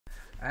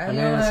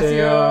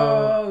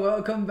안녕하세요.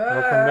 Welcome Welcome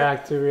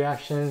back to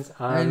Reactions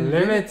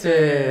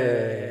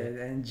Unlimited.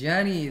 And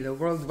Johnny, the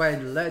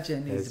worldwide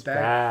legend, is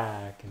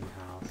back in the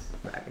house.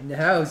 Back in the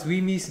house.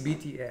 We miss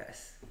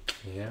BTS.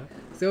 Yeah.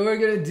 So we're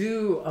gonna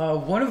do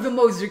one of the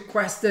most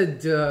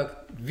requested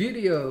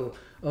video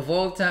of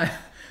all time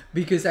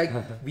because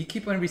we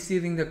keep on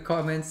receiving the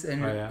comments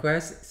and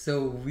requests.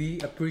 So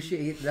we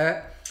appreciate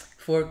that.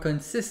 For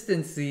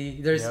consistency,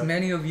 there's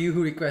many of you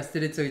who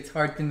requested it, so it's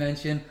hard to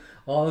mention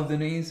all of the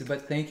names,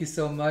 but thank you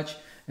so much.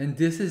 And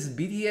this is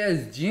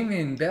BTS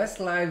Jimin Best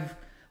Live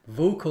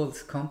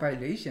Vocals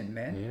Compilation,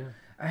 man. Yeah.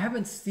 I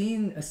haven't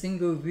seen a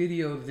single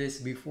video of this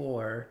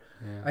before.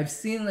 I've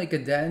seen like a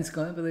dance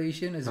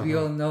compilation. As we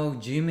all know,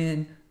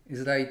 Jimin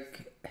is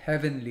like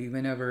heavenly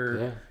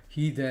whenever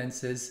he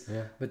dances.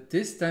 But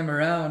this time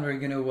around, we're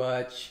gonna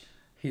watch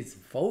his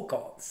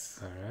vocals.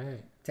 All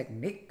right.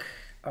 Technique.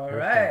 All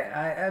right,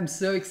 I am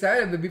so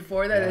excited. But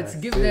before that, let's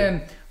give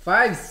them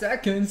 5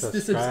 seconds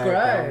to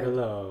subscribe. Down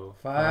below.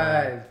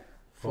 5,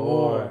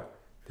 4,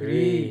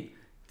 3,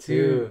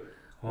 2,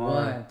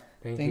 1.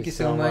 Thank you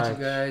so much,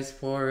 guys,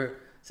 for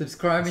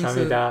subscribing.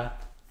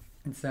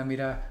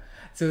 감사합니다.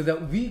 So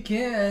that we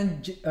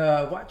can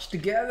watch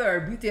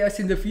together BTS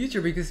in the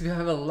future, because we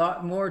have a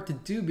lot more to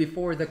do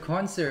before the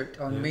concert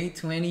on May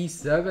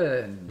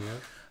 27.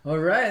 All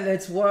right,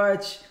 let's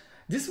watch.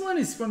 This one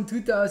is from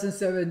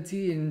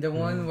 2017, the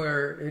one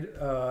where it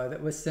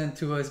that was sent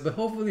to us, but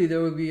hopefully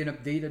there will be an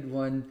updated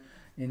one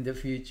in the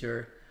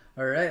future.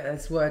 All right,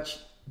 let's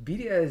watch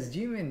BTS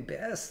Jimin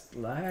Best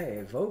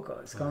Live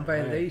Vocals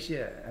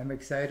Compilation. I'm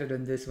excited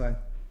on this one.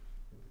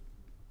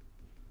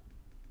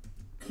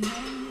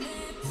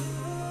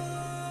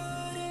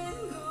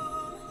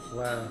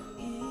 Wow.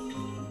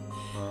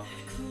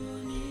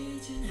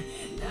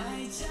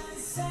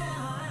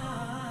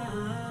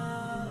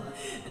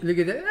 Look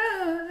at that.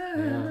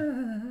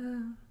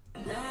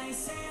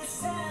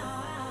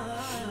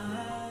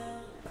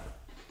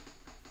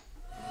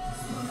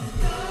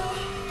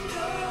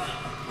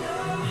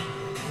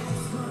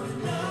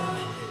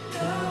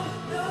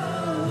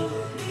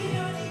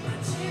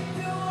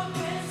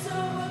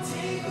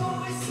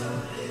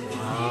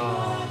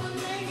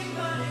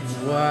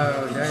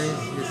 Wow, that is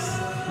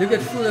just, look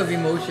at, full of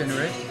emotion,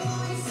 right?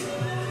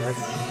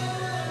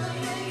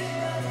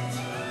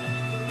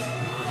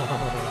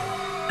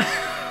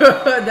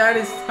 That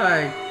is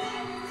tight.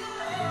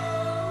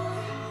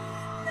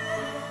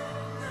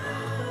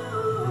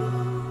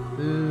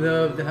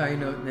 Love the high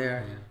note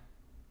there.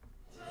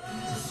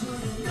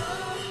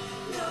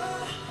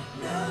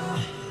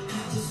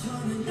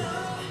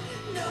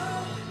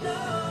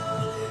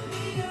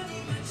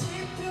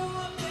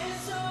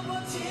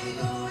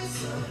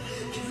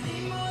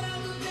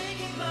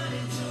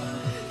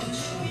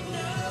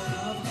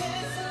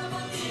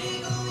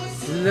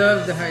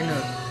 Love the high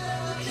note.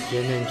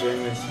 Jimin.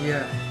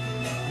 Yeah.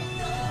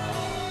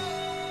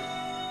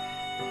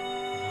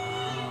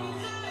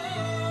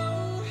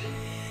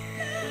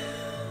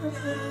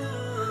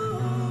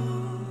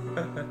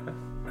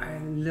 I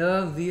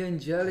love the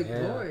angelic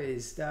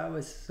voice. That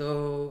was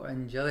so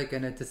angelic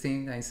and at the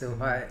same time so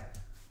high.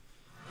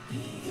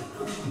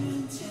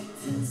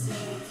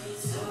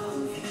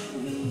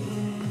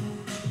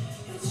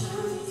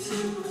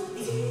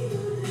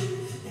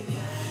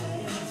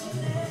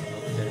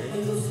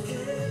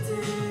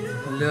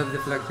 I love the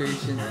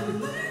fluctuation.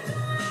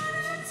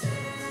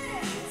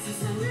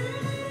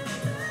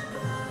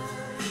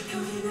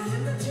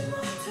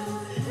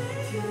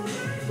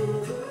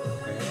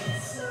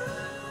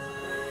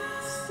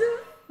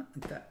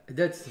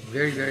 That's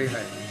very, very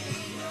high.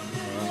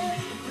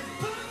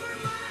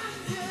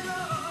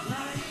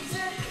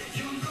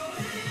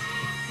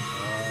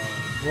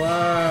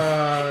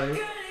 Wow.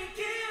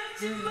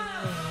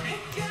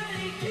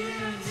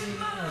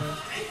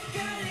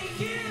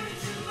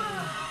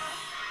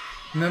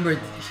 Remember,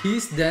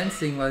 he's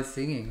dancing while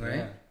singing,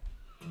 right?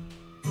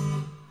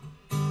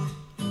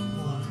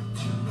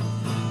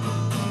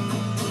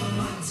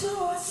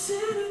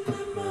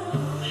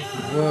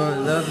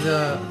 Whoa, love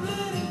the...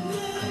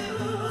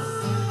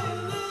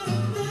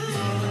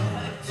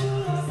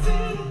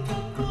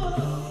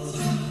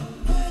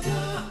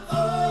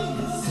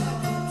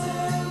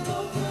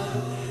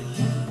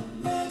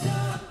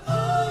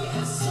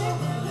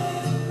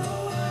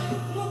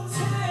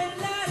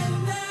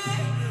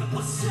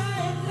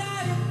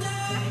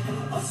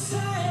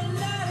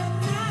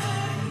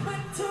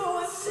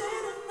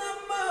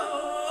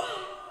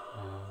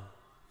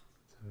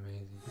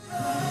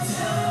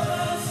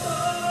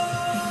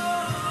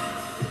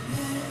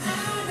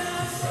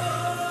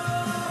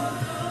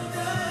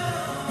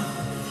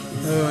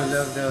 Oh, I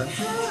love that.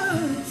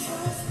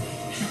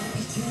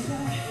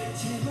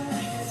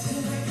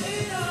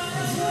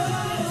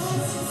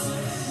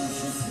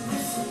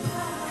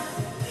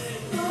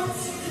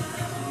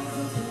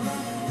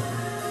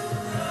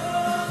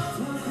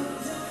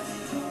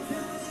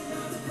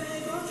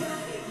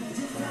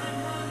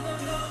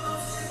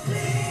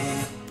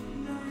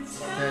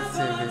 That's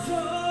so good.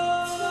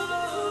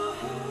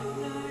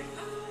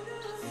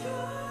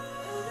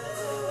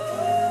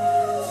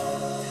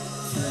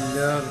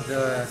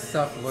 the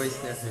soft voice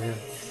there. Yeah.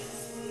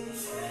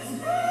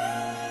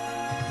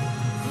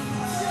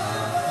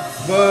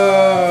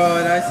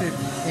 Whoa, that's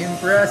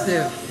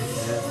impressive.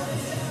 Yeah.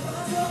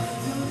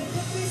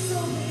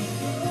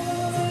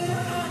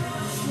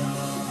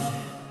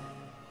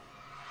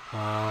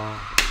 Wow.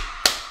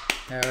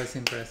 That was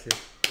impressive.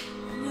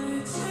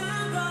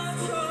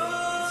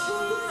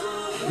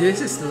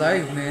 This is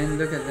live, man.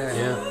 Look at that.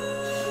 Yeah.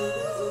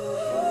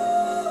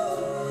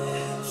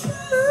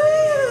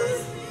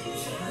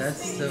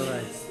 That's so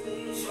nice.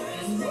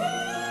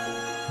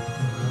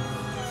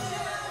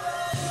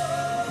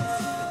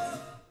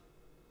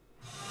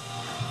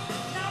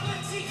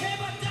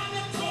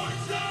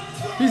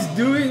 He's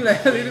doing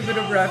like a little bit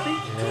of rapping.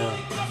 Yeah.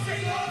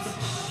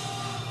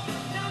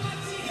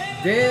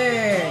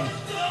 Dang.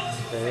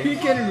 Okay. He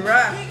can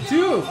rap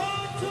too.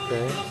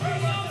 Okay.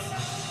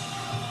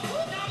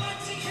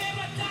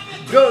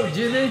 Go,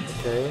 Jimin.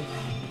 Okay.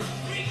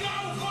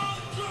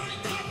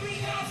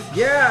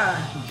 Yeah,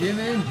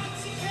 Jimin.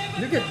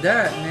 Look at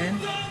that, man.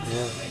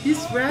 Yeah.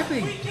 He's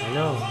rapping. I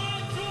know.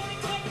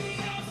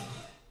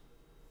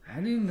 I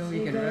didn't know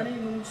he can rap.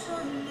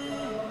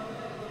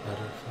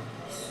 Butterfly.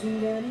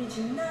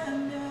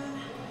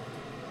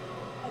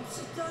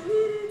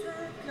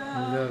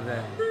 Love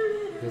that.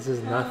 This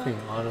is nothing.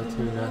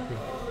 Auto-tune, nothing.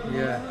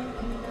 Yeah.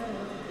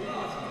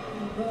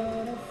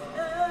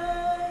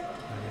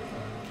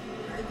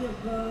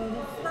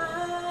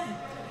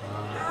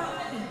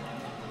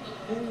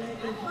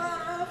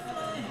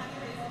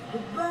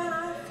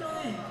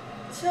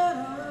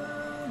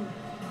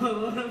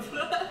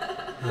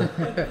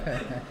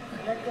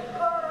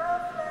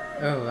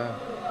 Oh wow.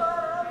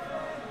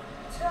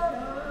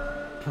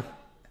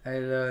 I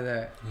love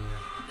that. Yeah.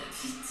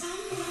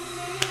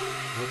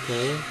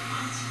 Okay.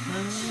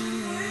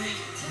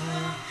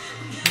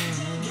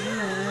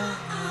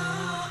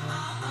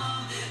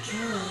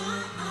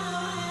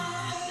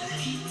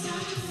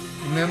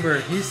 Remember,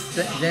 he's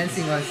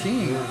dancing while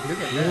singing. Look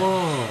at that.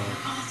 Whoa.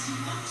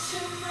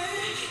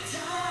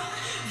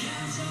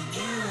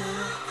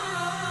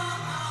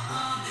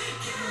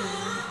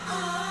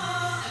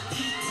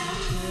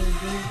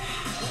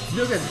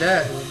 Look at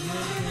that.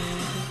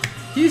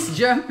 He's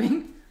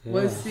jumping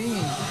while Yeah.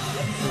 singing.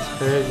 That's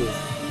crazy.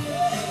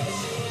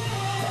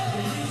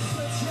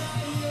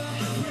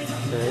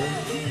 Okay.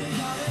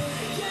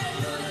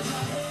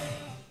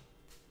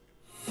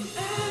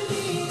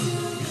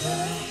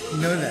 You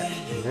know that.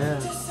 Yeah.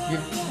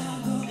 You-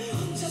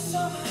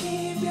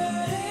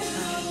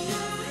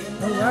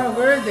 Oh wow,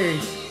 where are they?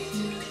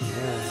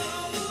 Yeah.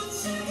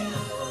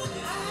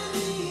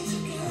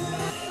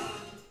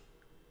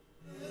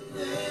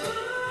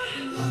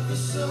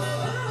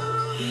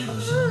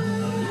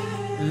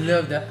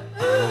 Love that.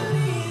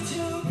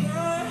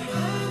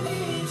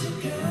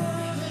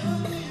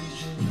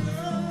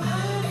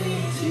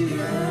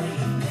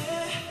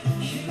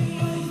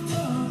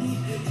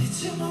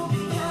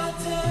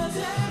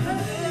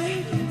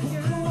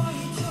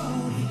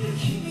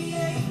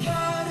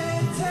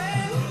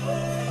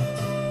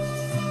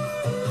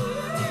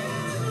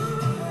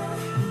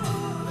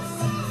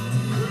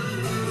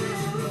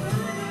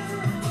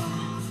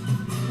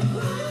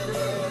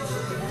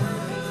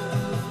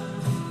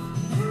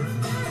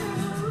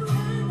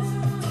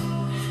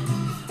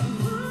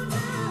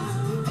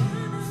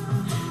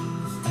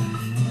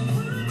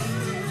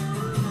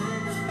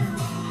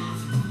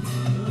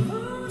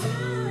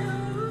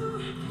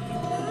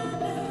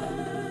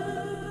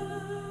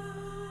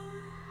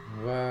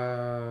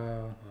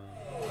 Wow.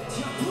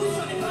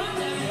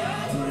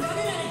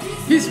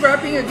 He's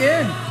rapping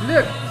again.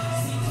 Look.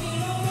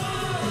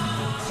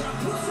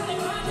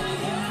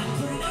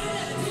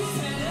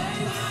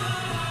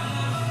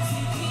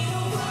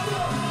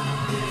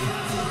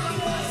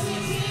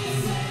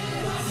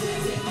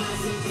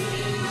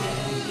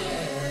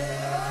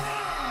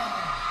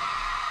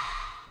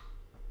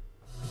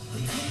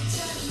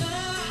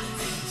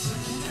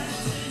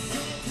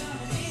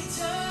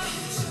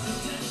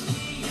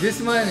 This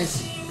one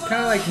is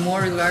kind of like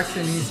more relaxed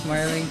and he's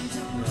smiling.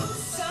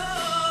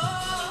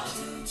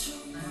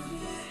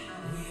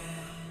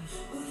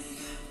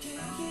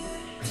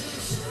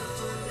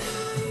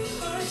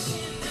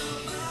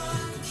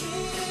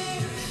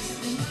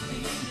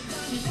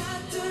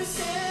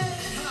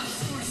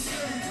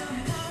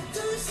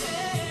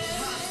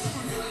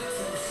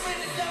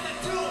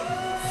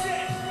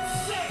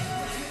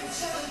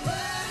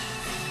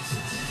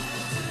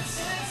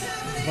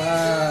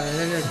 Wow,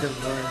 look at the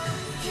voice.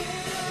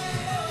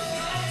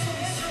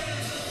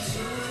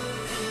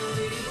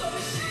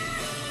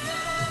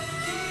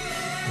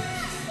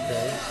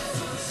 Okay.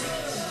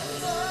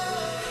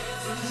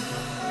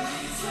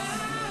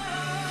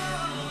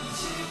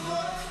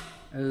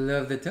 I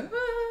love the tone.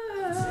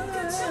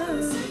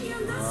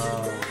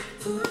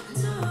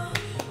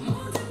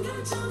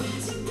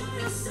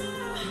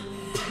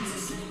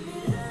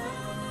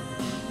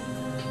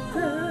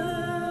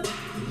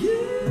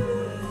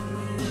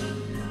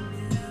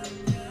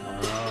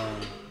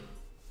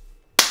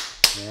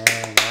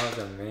 Man, that was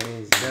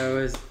amazing. That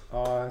was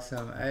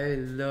awesome. I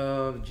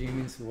love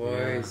Jimin's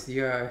voice.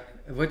 Yeah.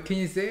 What can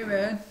you say,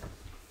 man?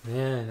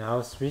 Man, I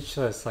was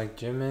speechless. Like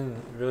Jimin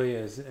really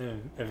is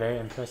a very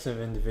impressive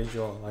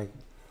individual. Like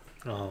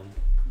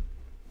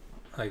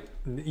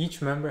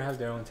each member have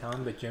their own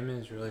talent, but Jimin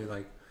is really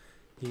like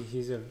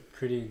he's a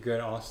pretty good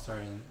all-star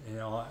in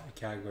all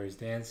categories: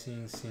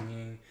 dancing,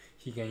 singing.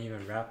 He can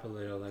even rap a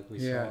little, like we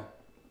saw,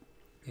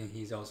 and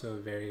he's also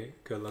very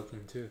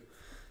good-looking too.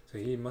 So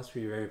he must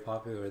be very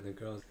popular with the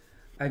girls.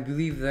 I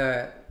believe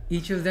that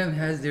each of them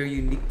has their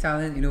unique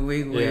talent in a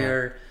way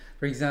where,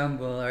 for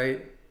example,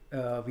 right,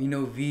 we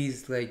know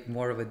V's like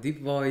more of a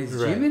deep voice.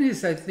 Right. Jimin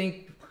is, I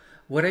think,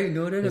 what I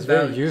noted It's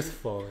about very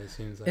youthful. It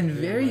seems like, and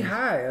very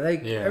high.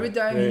 Like every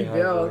time he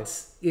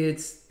belts,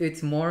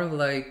 it's more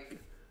like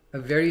a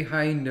very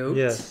high note.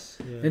 Yes.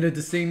 Yeah. And at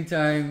the same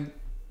time,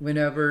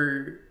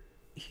 whenever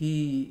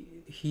he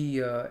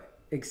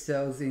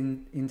excels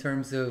in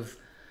terms of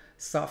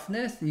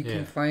softness, you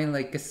can find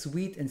like a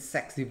sweet and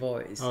sexy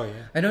voice. Oh yeah.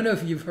 I don't know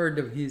if you've heard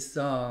of his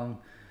song,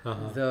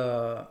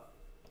 The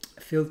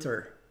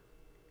Filter.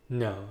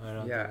 No, I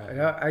don't.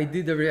 Yeah, I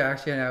did the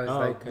reaction. I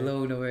was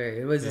blown away.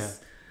 It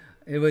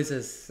was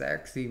a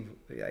sexy,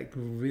 like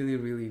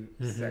really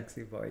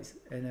sexy voice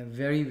and a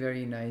very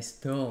very nice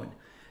tone.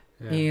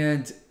 Yeah.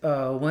 And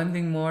one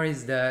thing more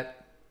is that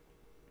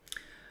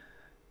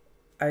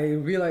I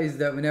realized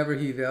that whenever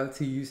he belts,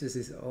 he uses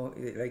his own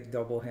like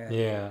double hand.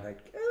 Yeah.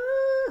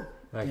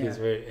 Like he's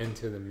very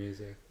into the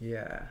music.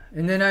 Yeah.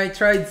 And then I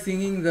tried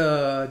singing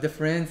the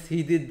Friends.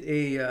 He did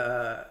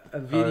a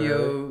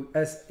video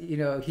as you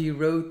know, he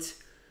wrote,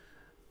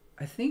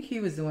 I think he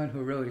was the one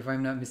who wrote, if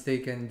I'm not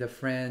mistaken, the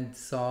Friend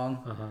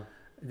song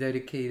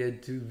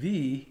dedicated to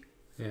V.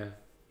 Yeah.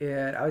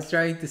 And I was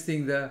trying to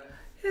sing the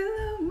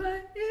Hello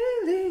My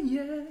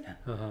Alien.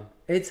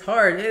 It's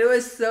hard. It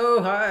was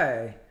so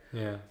high.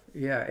 Yeah.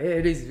 Yeah,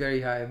 it is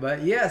very high.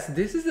 But yes,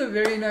 this is a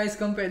very nice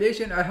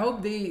compilation. I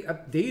hope they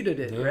updated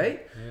it,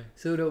 right? Yeah.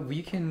 So that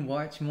we can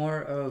watch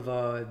more of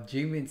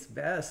Jimin's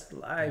best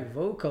live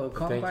vocal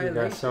compilation. Thank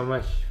you guys so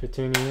much for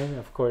tuning in.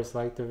 Of course,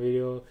 like the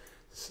video,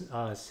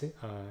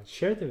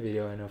 share the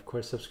video, and of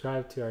course,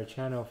 subscribe to our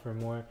channel for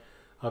more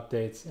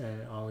updates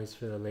and always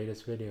for the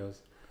latest videos.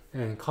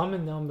 And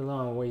comment down below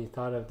on what you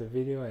thought of the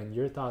video and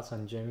your thoughts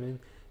on Jimin.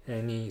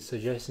 Any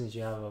suggestions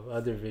you have of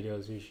other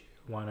videos you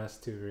want us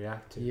to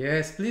react to.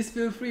 Yes, please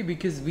feel free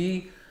because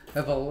we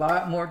have a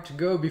lot more to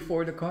go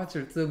before the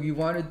concert. So we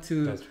wanted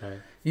to,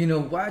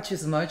 watch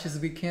as much as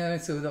we can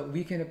so that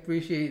we can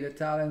appreciate the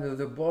talent of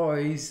the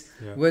boys,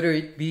 whether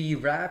it be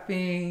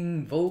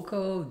rapping,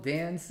 vocal,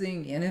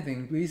 dancing,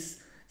 anything.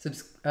 Please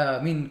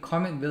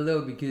comment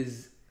below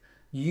because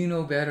you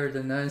know better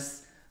than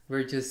us.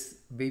 We're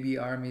just baby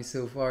army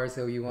so far,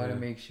 so you want to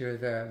make sure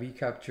that we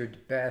captured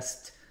the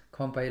best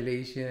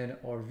compilation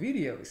or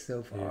videos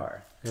so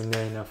far. And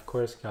then of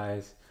course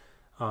guys,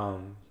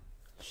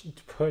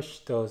 push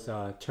those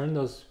turn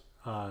those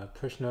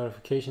push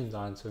notifications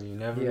on so you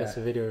never miss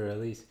a video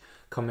release.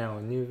 Coming out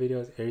with new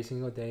videos every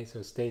single day,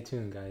 so stay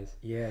tuned guys.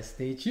 Yeah,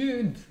 stay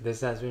tuned.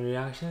 This has been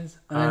Reactions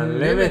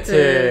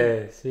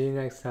Unlimited. See you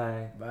next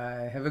time.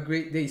 Bye. Have a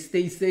great day.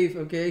 Stay safe,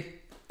 okay?